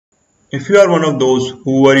If you are one of those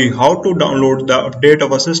who worry how to download the update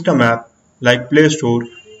of a system app like Play Store,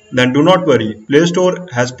 then do not worry. Play Store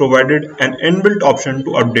has provided an inbuilt option to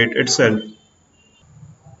update itself.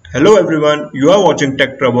 Hello everyone, you are watching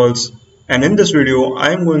Tech Troubles, and in this video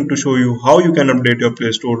I am going to show you how you can update your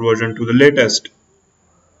Play Store version to the latest.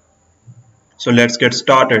 So let's get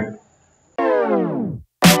started.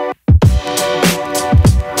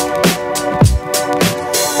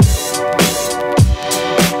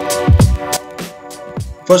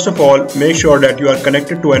 First of all, make sure that you are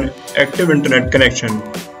connected to an active internet connection,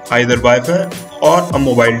 either Wi-Fi or a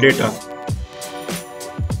mobile data.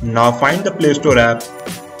 Now find the Play Store app,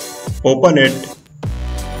 open it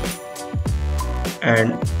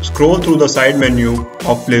and scroll through the side menu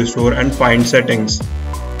of Play Store and find Settings.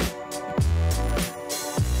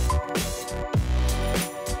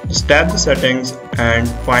 Just tap the Settings and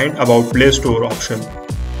find About Play Store option.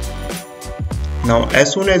 Now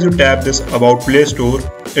as soon as you tap this About Play Store,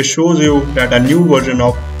 it shows you that a new version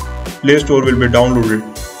of Play Store will be downloaded.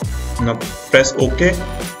 Now press OK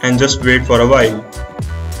and just wait for a while.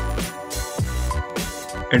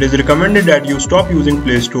 It is recommended that you stop using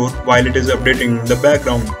Play Store while it is updating in the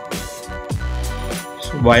background.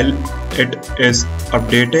 So while it is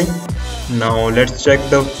updating, now let's check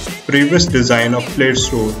the previous design of Play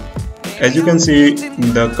Store. As you can see,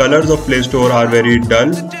 the colors of Play Store are very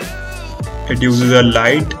dull. It uses a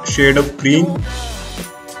light shade of green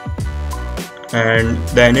and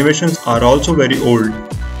the animations are also very old.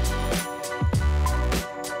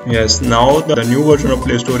 Yes, now the new version of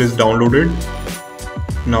Play Store is downloaded.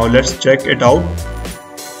 Now let's check it out.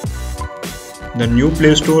 The new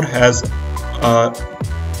Play Store has a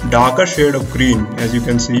darker shade of green, as you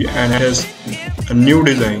can see, and it has a new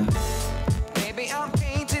design.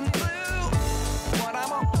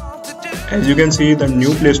 As you can see, the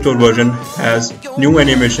new Play Store version has new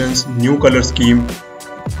animations, new color scheme.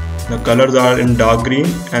 The colors are in dark green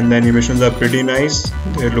and the animations are pretty nice.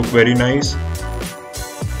 They look very nice.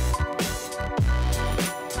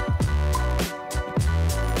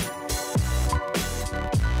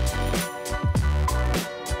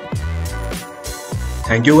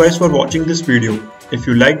 Thank you guys for watching this video. If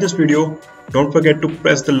you like this video, don't forget to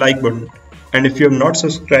press the like button. And if you have not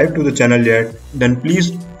subscribed to the channel yet, then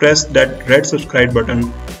please press that red subscribe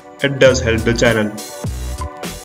button. It does help the channel.